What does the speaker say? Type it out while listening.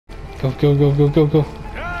Go, go, go, go, go, go.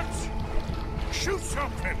 Dutch! Shoot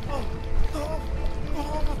something!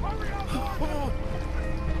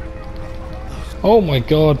 Oh my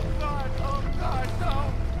god. Oh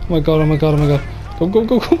my god, oh my god, oh my god. Go, go,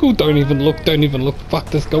 go, go, go. Don't even look, don't even look. Fuck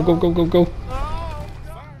this. Go, go, go, go, go.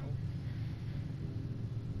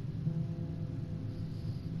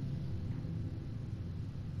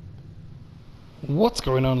 What's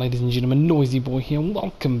going on, ladies and gentlemen? Noisy Boy here, and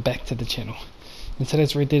welcome back to the channel. In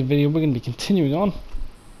today's Red Dead video, we're going to be continuing on.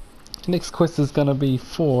 Next quest is going to be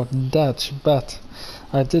for Dutch, but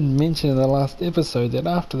I did mention in the last episode that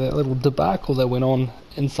after that little debacle that went on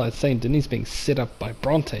inside St. Denis being set up by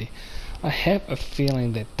Bronte, I have a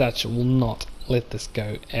feeling that Dutch will not let this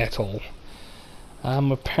go at all.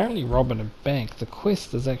 Apparently robbing a bank. The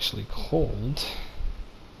quest is actually called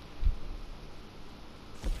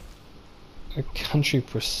Country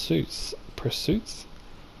Pursuits.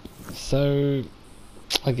 So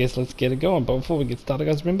I guess let's get it going. But before we get started,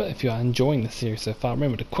 guys, remember, if you are enjoying the series so far,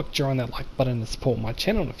 remember to quick jar on that like button to support my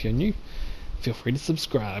channel. And if you're new, feel free to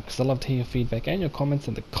subscribe, because I love to hear your feedback and your comments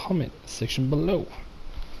in the comment section below.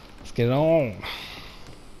 Let's get it on.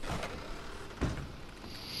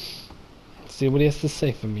 Let's see what he has to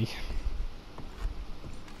say for me.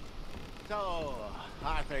 So,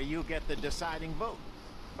 Arthur, you get the deciding vote.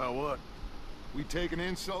 About what? We take an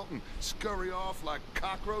insult and scurry off like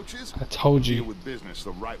cockroaches? I told you. Deal with business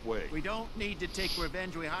the right way. We don't need to take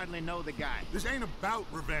revenge. We hardly know the guy. This ain't about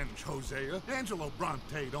revenge, Hosea. Angelo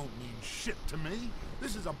Bronte don't mean shit to me.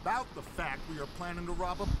 This is about the fact we are planning to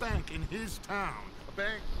rob a bank in his town. A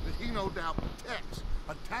bank that he no doubt protects.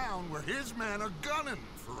 A town where his men are gunning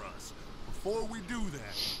for us. Before we do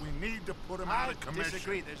that, we need to put him out of commission. I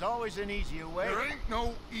disagree. There's always an easier way. There ain't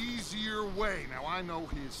no easier way. Now, I know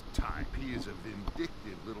his type. He is a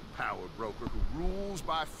vindictive little power broker who rules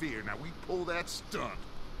by fear. Now, we pull that stunt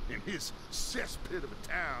in his cesspit of a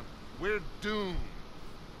town, we're doomed.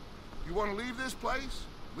 You want to leave this place?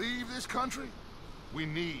 Leave this country? We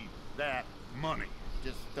need that money.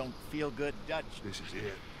 Just don't feel good, Dutch. This is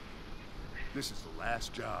it. This is the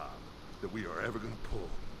last job that we are ever going to pull.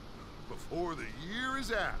 Before the year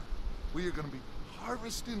is out, we are going to be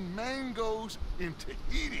harvesting mangoes in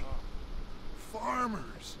Tahiti.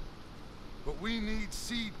 Farmers. But we need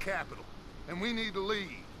seed capital, and we need to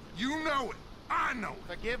leave. You know it. I know it.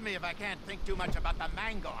 Forgive me if I can't think too much about the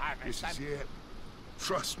mango harvest. This is it.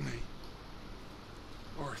 Trust me.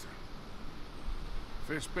 Arthur.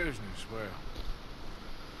 If it's business, well,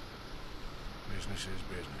 business is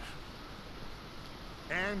business.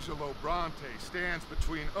 Angelo Bronte stands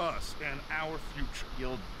between us and our future.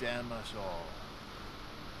 You'll damn us all.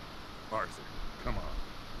 Arthur, come on.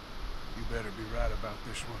 You better be right about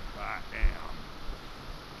this one. I am.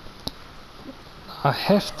 I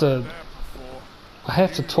have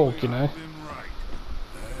to talk, you know. I've been right.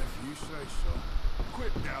 If you say so.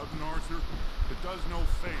 Quit doubting, Arthur. It does no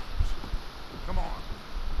favors. Come on.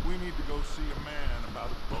 We need to go see a man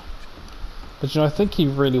about a boat. But you know, I think he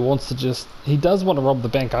really wants to just... He does want to rob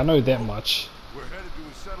the bank, I know that much. We're headed to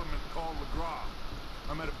a settlement called LaGras.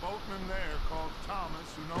 I met a boatman there called Thomas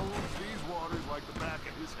who knows these waters like the back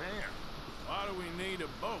of his hand. Why do we need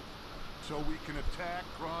a boat? So we can attack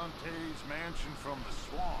Bronte's mansion from the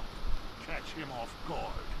swamp. Catch him off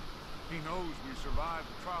guard. He knows we survived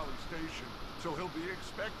the trolley station, so he'll be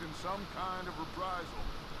expecting some kind of reprisal.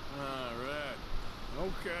 All right.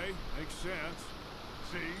 Okay, makes sense.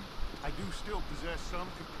 See? I do still possess some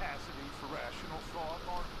capacity for rational thought,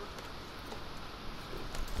 Arthur.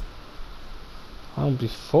 Well,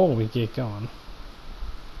 before we get going...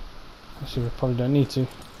 Actually, we probably don't need to.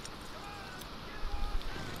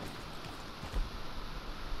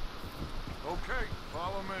 Okay,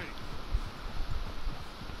 follow me.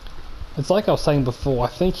 It's like I was saying before, I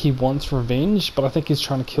think he wants revenge, but I think he's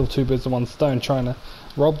trying to kill two birds with one stone, trying to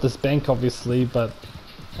rob this bank, obviously, but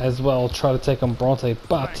as well try to take on Bronte,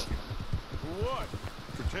 but... For what?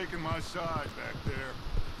 For taking my side back there.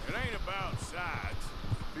 It ain't about sides.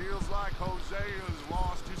 Feels like Hosea's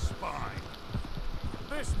lost his spine.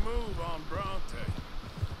 This move on Bronte,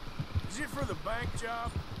 is it for the bank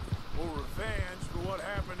job or revenge for what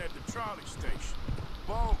happened at the trolley station?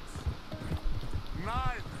 Both.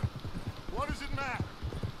 Neither. What does it matter?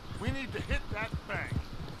 We need to hit that bank.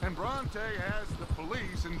 And Bronte has the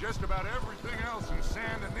police and just about everything else in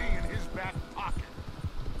Saint Denis in his back pocket.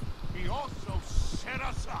 He also set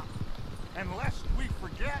us up. And lest we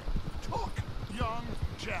forget, took young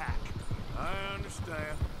Jack. I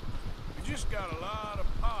understand. You just got a lot of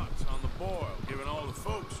pots on the boil, given all the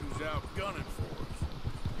folks who's out gunning for us.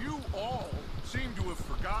 You all seem to have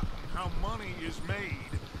forgotten how money is made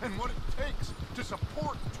and what it takes to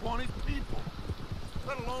support 20 people.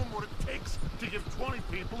 Let alone what it takes to give 20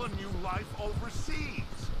 people a new life overseas.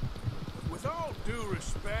 With all due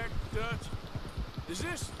respect, Dutch, is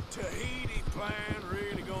this Tahiti plan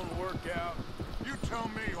really gonna work out? You tell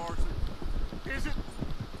me, Arthur. Is it?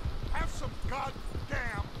 Have some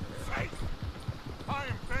goddamn faith. I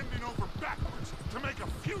am bending over backwards to make a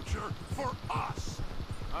future for us.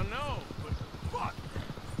 I know, but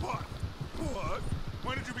What?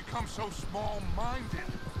 When did you become so small-minded?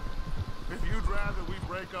 If you'd rather we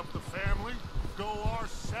break up the family, go our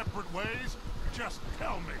separate ways, just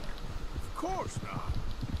tell me. of course not.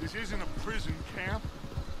 This isn't a prison camp.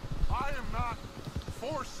 I am not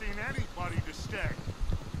forcing anybody to stay.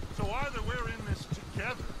 So either we're in this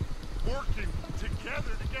together, working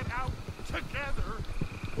together to get out together,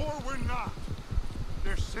 or we're not.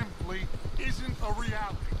 There simply isn't a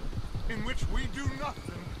reality in which we do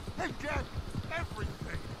nothing and get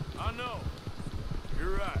everything. I know.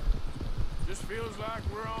 You're right. Just feels like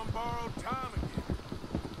we're on borrowed time again.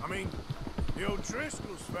 I mean, the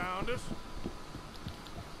O'Driscolls found us.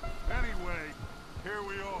 Anyway, here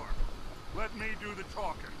we are. Let me do the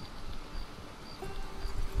talking.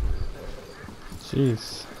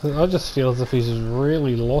 Jeez, I just feel as if he's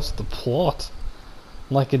really lost the plot.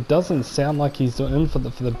 Like, it doesn't sound like he's in for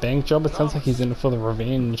the bank job. It sounds like he's in it for the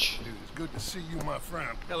revenge. Dude, it's good to see you, my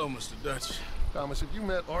friend. Hello, Mr. Dutch. Thomas, have you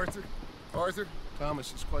met Arthur? Arthur?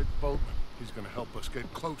 Thomas is quite the boatman. He's gonna help us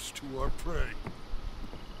get close to our prey.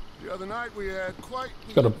 The other night we had quite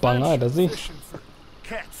He's got a bung eye, does he? fishing for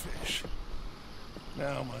catfish.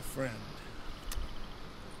 Now, my friend,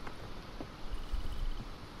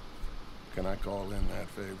 can I call in that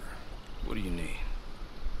favor? What do you need?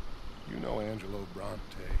 You know Angelo Bronte.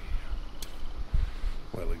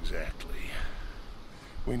 Well, exactly.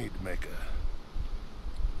 We need to make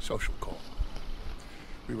a social call.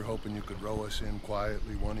 We were hoping you could row us in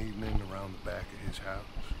quietly one evening around the back of his house.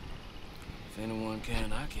 If anyone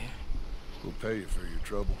can, I can. We'll pay you for your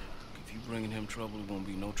trouble. If you bringing him trouble, it won't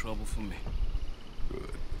be no trouble for me.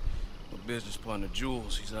 Good. My business partner,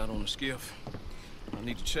 Jules, he's out on the skiff. I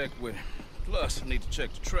need to check with him. Plus, I need to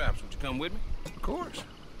check the traps. Would you come with me? Of course.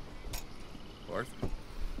 Arthur?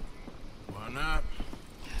 Why not?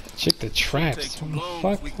 Check the traps. Take too What the long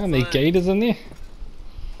fuck? if we How can many find- gators in there?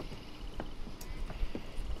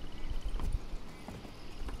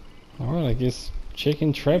 Alright, I guess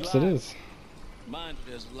checking traps it is. Mind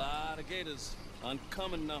you, there's a lot of gators.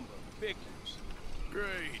 Uncommon number. Big ones.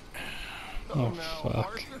 Great. Oh, now, fuck.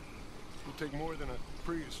 Arthur. It'll take more than a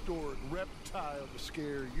prehistoric reptile to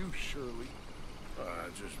scare you, surely. I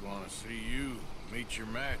just want to see you meet your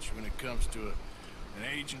match when it comes to an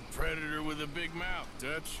agent predator with a big mouth,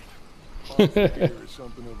 Dutch. Arthur here is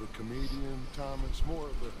something of a comedian, Thomas, more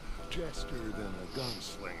of a jester than a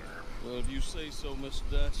gunslinger. Well, if you say so, Mr.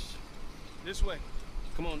 Dutch. This way.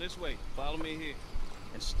 Come on, this way. Follow me here.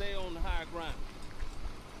 And stay on the higher ground.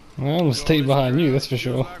 Well, I'm gonna stay behind you, that's for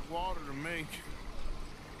sure. Blackwater to me.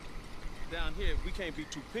 Down here, we can't be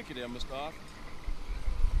too picky there, Mr. Arthur.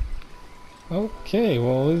 Okay,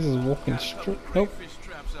 well, this is walking straight. Nope, Fish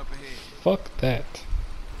traps up ahead. fuck that.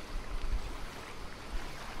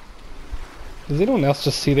 Does anyone else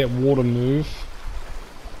just see that water move?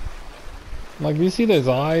 Like, do you see those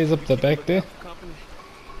eyes up the back there? Company.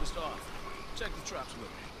 Mr. Arthur, check the traps with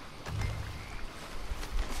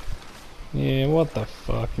me. Yeah, what the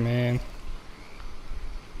fuck, man?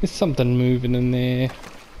 There's something moving in there.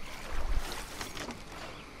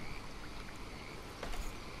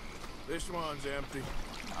 This one's empty.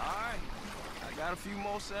 Alright. I got a few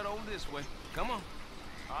more set over this way. Come on.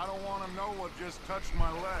 I don't want to know what just touched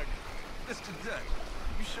my leg. Mr. Dutch,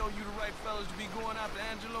 you sure you the right fellas to be going after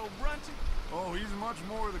Angelo Bronte? Oh, he's much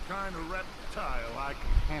more the kind of reptile I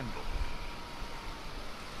can handle.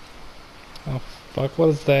 Oh, fuck, what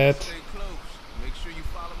is that? Stay close. Make sure you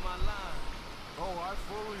follow my line. Oh, I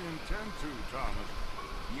fully intend to, Thomas.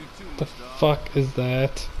 You too, The Mr. Arthur. fuck is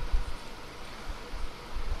that?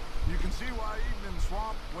 You can see why evening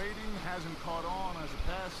swamp wading hasn't caught on as a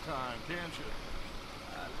pastime, can't you?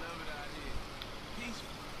 I love it out here. Peaceful.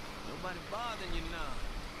 Nobody bothering you now.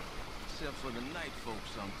 Except for the night folk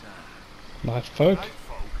sometimes. Night folk? Night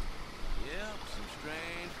folk. Yep, some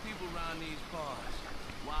strange people around these parts.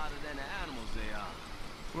 Wilder than the animals they are.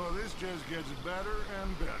 Well, this just gets better and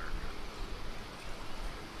better.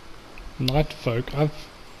 Night folk.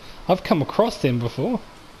 I've come across them before.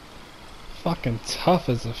 Fucking tough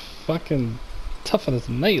as tougher as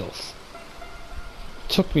nails.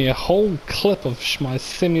 Took me a whole clip of my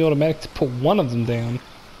semi-automatic to put one of them down.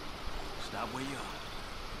 Stop where you are.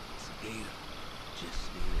 It's a gator. Just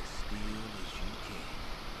stay as still as you can.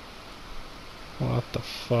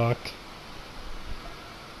 fuck.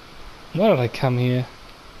 Why did I come here?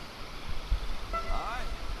 Alright,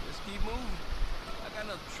 let's keep moving. I got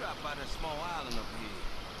another trap by that small island up here.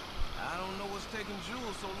 I don't know what's taking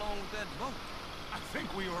Jules so long with that boat. I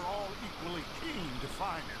think we are all equally keen to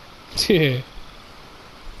find him. Yeah.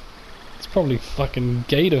 It's probably fucking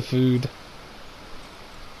gator food.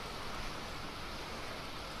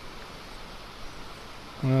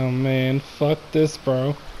 Oh man, fuck this,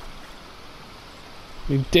 bro.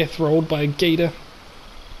 We death rolled by a gator.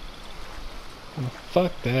 Oh,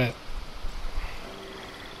 fuck that.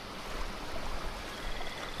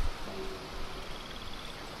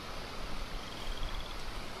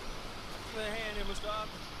 Give me a hand here, Mr.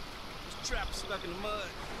 Arthur. This trap's stuck in the mud.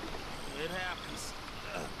 It happens.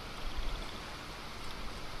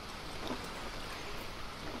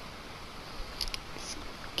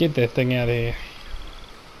 Get that thing out of here.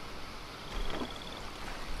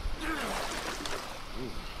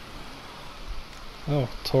 Oh,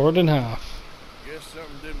 tore it in half. Guess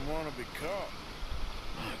something didn't want to be caught.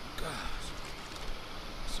 My gosh.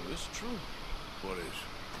 So it's true. What is?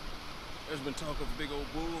 There's been talk of a big old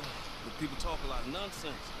bull, but people talk a lot of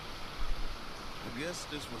nonsense. I guess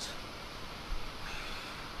this was...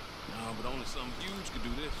 No, but only something huge could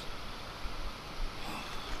do this.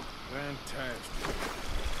 Fantastic.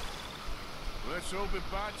 Let's hope it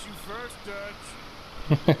bites you first, Dutch.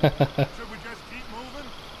 Should we just keep moving?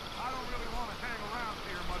 I don't really want to hang around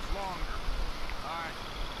here much longer. Alright.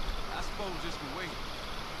 I suppose this can wait.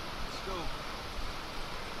 Let's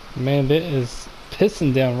go. Man, it is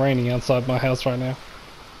pissing down raining outside my house right now.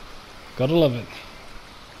 Gotta love it.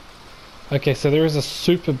 Okay, so there is a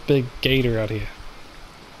super big gator out here.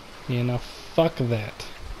 Yeah, now fuck that.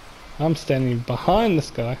 I'm standing behind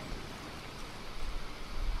this guy.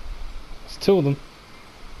 There's two of them.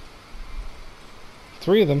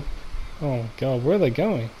 Three of them. Oh god, where are they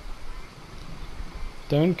going?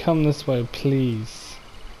 Don't come this way, please.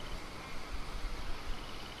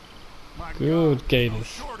 My Good God,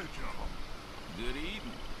 gators. no shortage of them. Good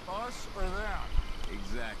evening. Us or them?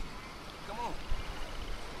 Exactly. Come on.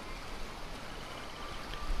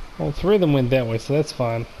 Well, three of them went that way, so that's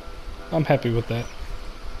fine. I'm happy with that.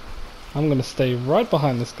 I'm gonna stay right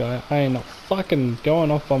behind this guy. I ain't not fucking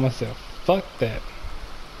going off by myself. Fuck that.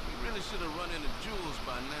 We really should have run into Jules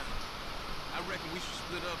by now. I reckon we should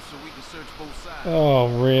split up so we can search both sides. Oh,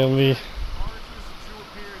 really? Archer, since you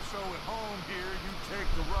appear so at home here, you take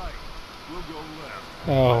the right. We'll go left.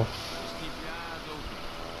 Oh, Just keep your eyes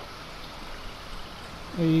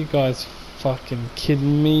open. are you guys fucking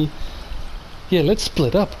kidding me? Yeah, let's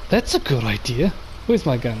split up. That's a good idea. Where's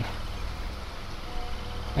my gun?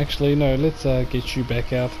 Actually, no, let's get you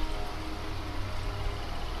back out.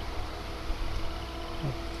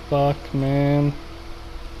 Oh, fuck, man.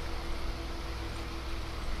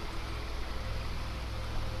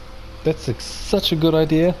 That's such a good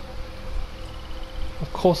idea.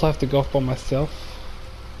 Of course I have to go off by myself.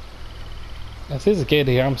 If there's a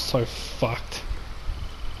gator here, I'm so fucked.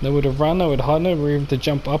 Nowhere to run, nowhere to hide, nowhere even to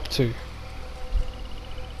jump up to.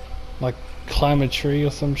 Like climb a tree or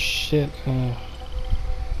some shit. Oh.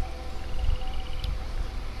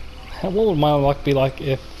 What would my luck be like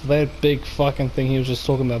if that big fucking thing he was just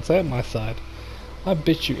talking about's at my side? I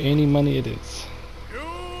bet you any money it is.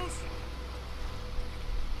 Jules!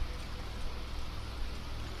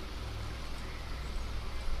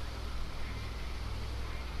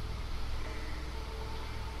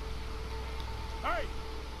 Hey!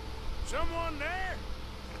 Someone there?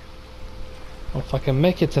 Well, if I can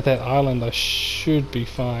make it to that island, I should be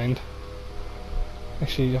fine.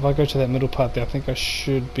 Actually, if I go to that middle part there, I think I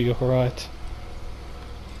should be alright.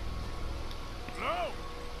 No!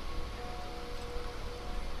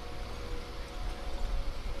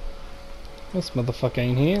 This motherfucker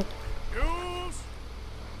ain't here. Jules!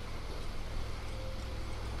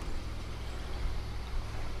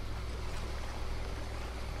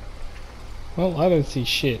 Well, I don't see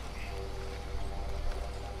shit.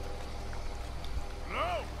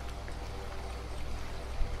 No!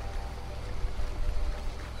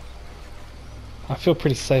 I feel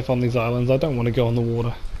pretty safe on these islands. I don't want to go in the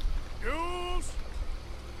water. Jules!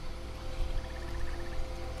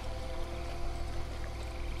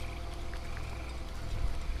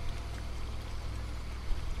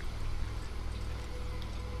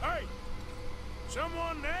 Hey!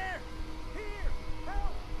 Someone there? Here!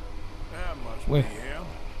 Help! That must Where? be him.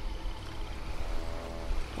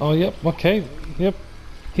 Oh, yep, okay, yep.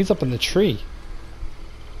 He's up in the tree.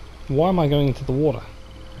 Why am I going into the water?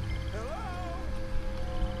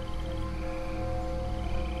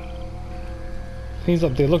 He's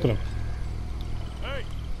up there, look at him. Hey,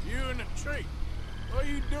 you in the tree. What are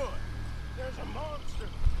you good? There's a monster.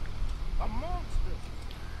 A monster.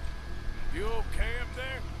 You okay up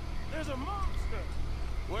there? There's a monster.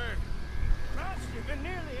 Where? Massive, it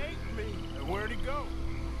nearly ate me. And where'd he go?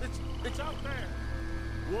 It's out there.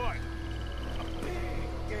 What? A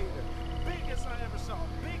big gator. Biggest I ever saw.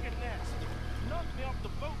 Big and nasty. Knocked me off the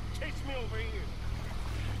boat and chased me over here.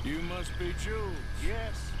 You must be Jules.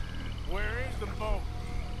 Yes. Where is the boat?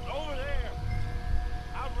 Over there.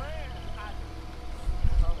 I ran.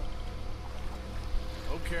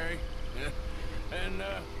 Okay. And,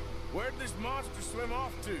 where'd this monster swim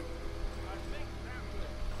off to? I think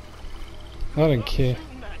that I don't way. care.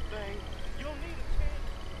 Shooting that thing. You'll need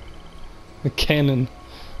a The cannon.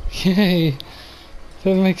 Yay!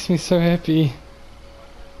 That makes me so happy.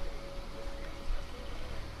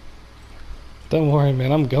 Don't worry,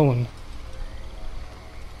 man. I'm going.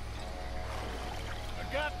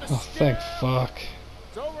 I got the Oh, thank fuck.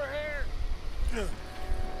 It's over here.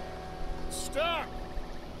 Stop!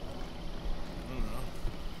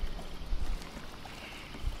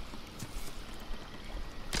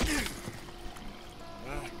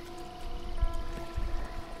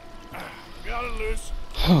 Got it loose.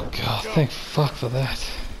 Oh god, thank fuck for that.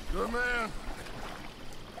 Good man.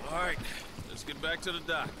 All right, let's get back to the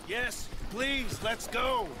dock. Yes, please, let's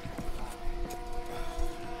go.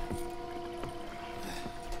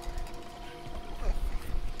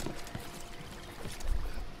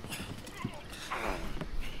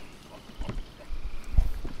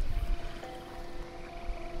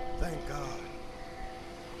 Thank God.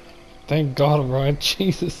 Thank god, right?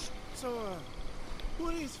 Jesus. So, who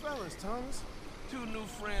are these fellas, Thomas? Two new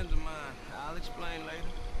friends of mine. I'll explain later.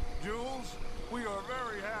 Jules, we are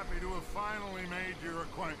very happy to have finally made your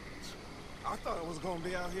acquaintance. I thought I was gonna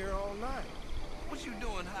be out here all night. What you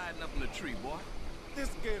doing hiding up in the tree, boy? This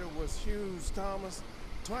gator was huge, Thomas.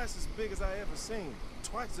 Twice as big as I ever seen.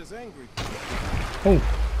 Twice as angry. Oh,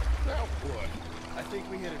 Now what? I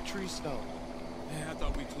think we hit a tree stump. Yeah, I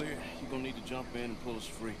thought we cleared. You gonna need to jump in and pull us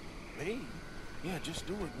free. Me? Yeah, just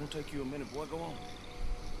do it. Won't take you a minute, boy. Go on.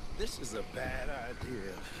 This is a bad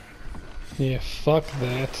idea. yeah, fuck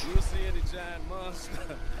that. You'll see any giant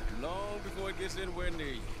monster long before it gets anywhere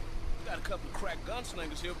near you. Got a couple of crack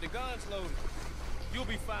gunslingers here with their guns loaded. You'll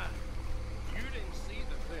be fine. You didn't see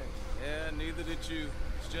the thing. Yeah, neither did you.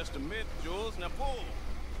 It's just a myth, Jules. Now pull.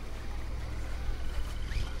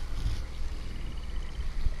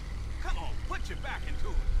 Come on, put your back into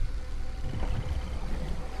it.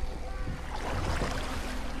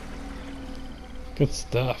 Good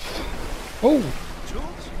stuff. Oh,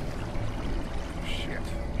 Jules? Shit.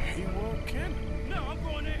 He won't kin. No, I'm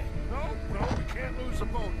going in. No, we can't lose the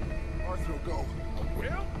boat. Arthur will go.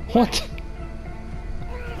 Well, what?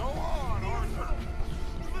 Go on, Arthur.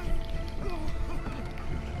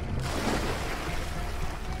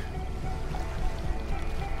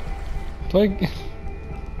 Do I...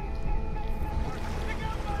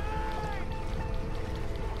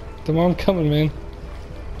 Come on, I'm coming, man.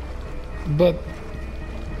 But...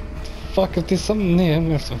 Fuck, if there's something there, I'm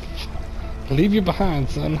gonna have to leave you behind,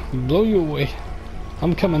 son. Blow you away.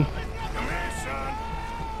 I'm coming. come here, son.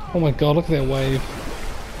 Oh my god, look at that wave.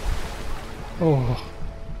 Oh,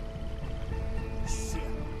 Shit.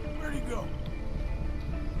 Where'd he go?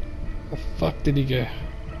 the fuck did he go?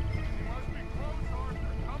 Must be close,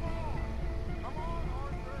 Arthur. Come on. Come on,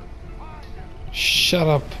 Arthur. Find him. Shut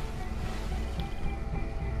up.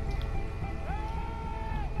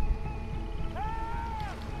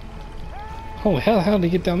 Holy hell, how did he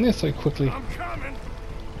get down there so quickly? I'm coming.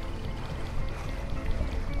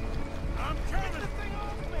 I'm coming.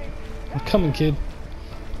 I'm coming, kid.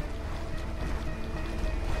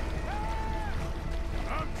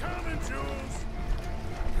 I'm coming, Jules.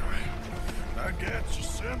 I got you,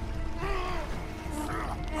 son.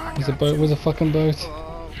 There's a boat, was a fucking boat.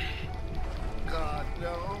 Oh, God,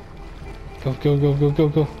 no. Go, go, go, go, go,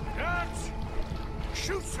 go. Dutch,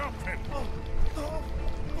 shoot something.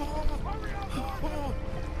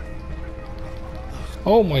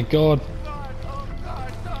 Oh my god.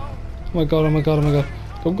 Oh my god, oh my god, oh my god.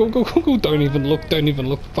 Go, go, go, go, go. Don't even look, don't even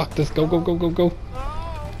look. Fuck this. Go, go, go, go, go.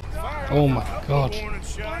 Oh my god. Warning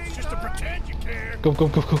shots just to pretend you care. Go, go,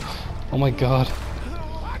 go, go. Oh my god.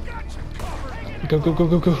 I got you covered. Go, go, go,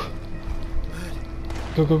 go, go.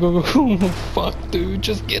 Go, go, go, go, go. Fuck, dude.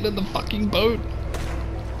 Just get in the fucking boat.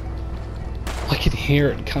 I can hear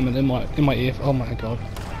it coming in my ear. Oh my god.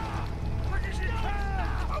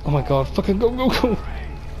 Oh my god. Fucking go, go, go.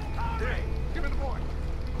 Give me the boy.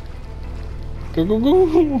 Go, go,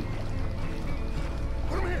 go.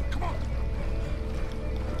 Put him in. Come on.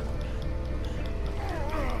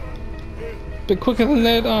 Bit quicker than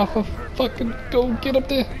that. Oh, for fucking go get up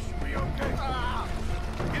there. Be okay.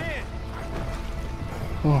 Get in.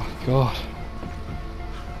 Oh god.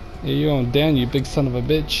 Yeah, you're going down, you big son of a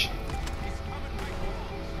bitch.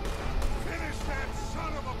 Finish that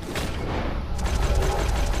son of a...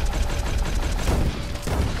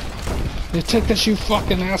 Yeah, take this, you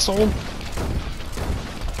fucking asshole. You're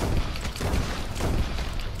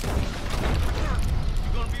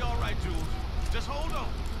gonna be all right, Jules. Just hold on.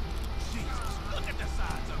 Jesus, look at the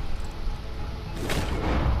size of it.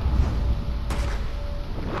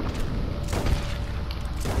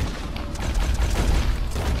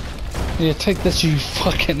 Yeah, take this, you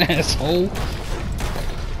fucking asshole. Shoot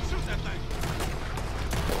that thing.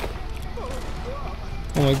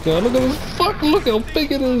 Oh my god, look at this, fuck, look how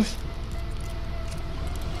big it is.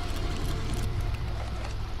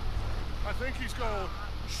 I think he's gone.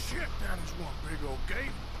 Shit, that is one big old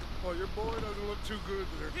gate. Well, your boy doesn't look too good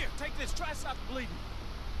there. Here, take this. Try to stop the bleeding.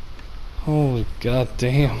 Holy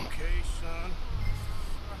goddamn. Okay, son.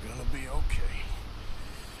 You're gonna be okay.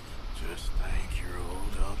 Just thank your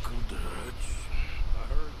old Uncle Dutch. I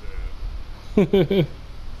heard that.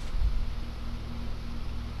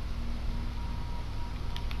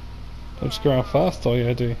 Don't just go around fast, all you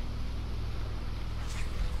gotta do.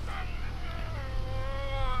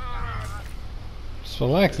 Just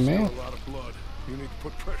relax, man. A lot of blood. You need to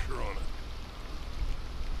put pressure on it.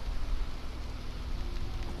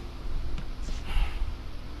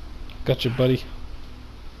 Got you, buddy.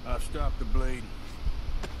 I've stopped the bleeding.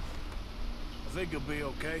 I think he'll be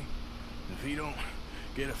okay. If he don't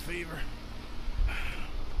get a fever.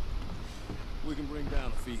 We can bring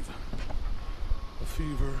down a fever. A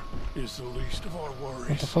fever is the least of our What the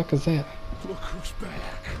worries. fuck is that? Look who's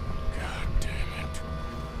back. God damn it.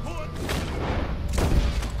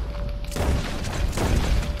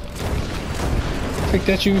 Take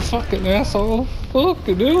that, you fucking asshole.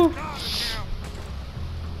 Fucking dude.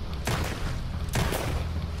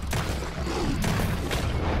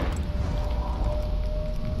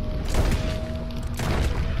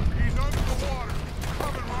 He's under the water.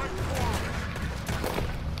 Coming right for us.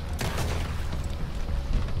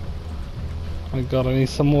 My god, I need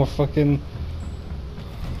some more fucking...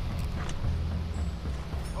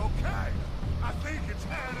 Okay. I think it's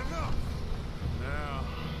had enough. Now,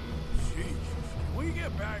 Jesus, can we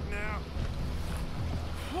get back now?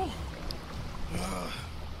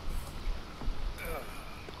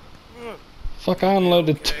 Fuck, I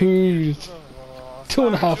unloaded two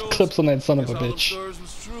and a half Jules. clips on that son of a Guess all them bitch. stories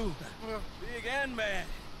was true. Big and mad.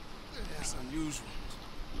 That's unusual.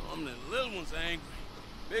 Normally the little ones are angry.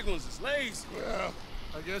 Big ones is lazy. Well,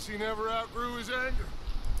 I guess he never outgrew his anger.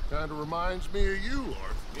 Kinda reminds me of you,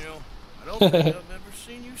 Arthur. You know, I don't think I've ever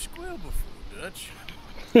seen you squeal before, Dutch.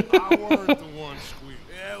 I weren't the one squealing.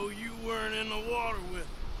 Yeah, well, you weren't in the water with him.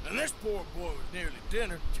 And this poor boy was nearly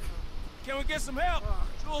dinner. Can we get some help?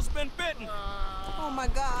 Jules been bitten. Oh my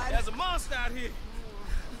God. There's a monster out here.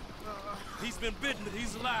 He's been bitten, but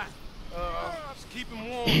he's alive. Just keep him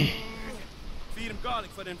warm. Feed him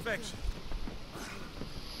garlic for the infection.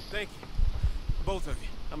 Thank you. Both of you.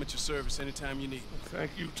 I'm at your service anytime you need me.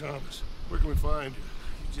 Thank you, Thomas. Where can we find you?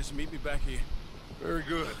 You just meet me back here. Very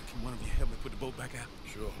good. Can one of you help me put the boat back out?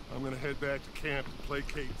 Sure. I'm gonna head back to camp and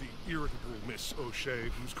placate the irritable Miss O'Shea,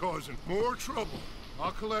 who's causing more trouble.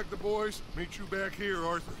 I'll collect the boys. Meet you back here,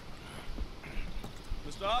 Arthur.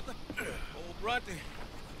 Mr. Arthur, old Brunty,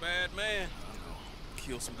 bad man.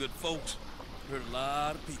 Killed some good folks. Hurt a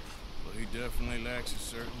lot of people. Well, he definitely lacks a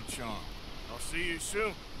certain charm. I'll see you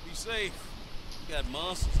soon. Be safe. We got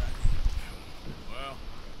monsters out here. Well,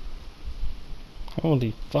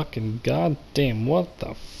 Holy fucking goddamn, what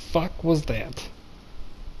the fuck was that?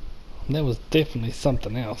 That was definitely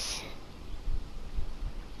something else.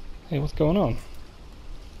 Hey, what's going on?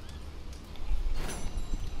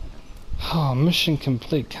 Oh, mission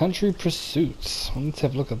complete. Country pursuits. Well, let's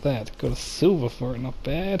have a look at that. Got a silver for it, not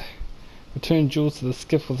bad. Return Jules to the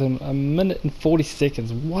skiff within a minute and 40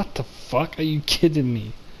 seconds. What the fuck? Are you kidding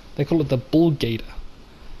me? They call it the Bulgator.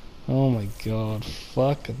 Oh my god.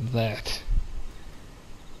 Fuck that.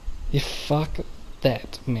 You fuck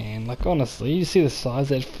that, man. Like, honestly, you see the size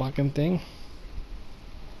of that fucking thing?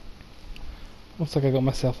 Looks like I got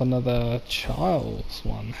myself another child's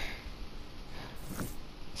one.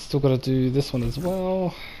 Still gotta do this one as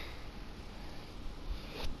well.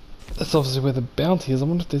 That's obviously where the bounty is. I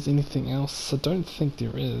wonder if there's anything else. I don't think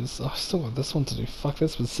there is. Oh, I've still got this one to do. Fuck,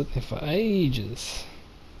 this been sitting there for ages.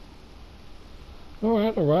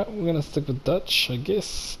 Alright, alright. We're gonna stick with Dutch, I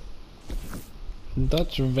guess.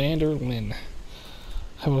 Dutch Vander Linde.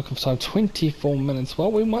 Have a look at time. 24 minutes.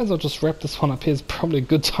 Well, we might as well just wrap this one up here. It's probably a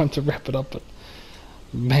good time to wrap it up, but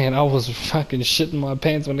Man, I was fucking shitting my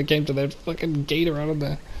pants when it came to that fucking gator out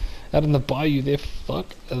in the bayou there. Fuck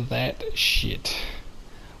that shit.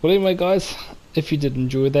 Well, anyway, guys, if you did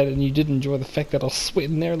enjoy that and you did enjoy the fact that I was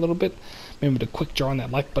sweating there a little bit, remember to quick draw on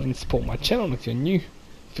that like button to support my channel. And if you're new,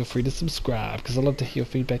 feel free to subscribe, because I love to hear your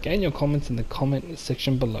feedback and your comments in the comment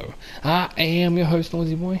section below. I am your host,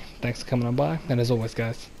 Noisy Boy. Thanks for coming on by, and as always,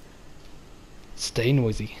 guys, stay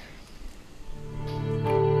noisy.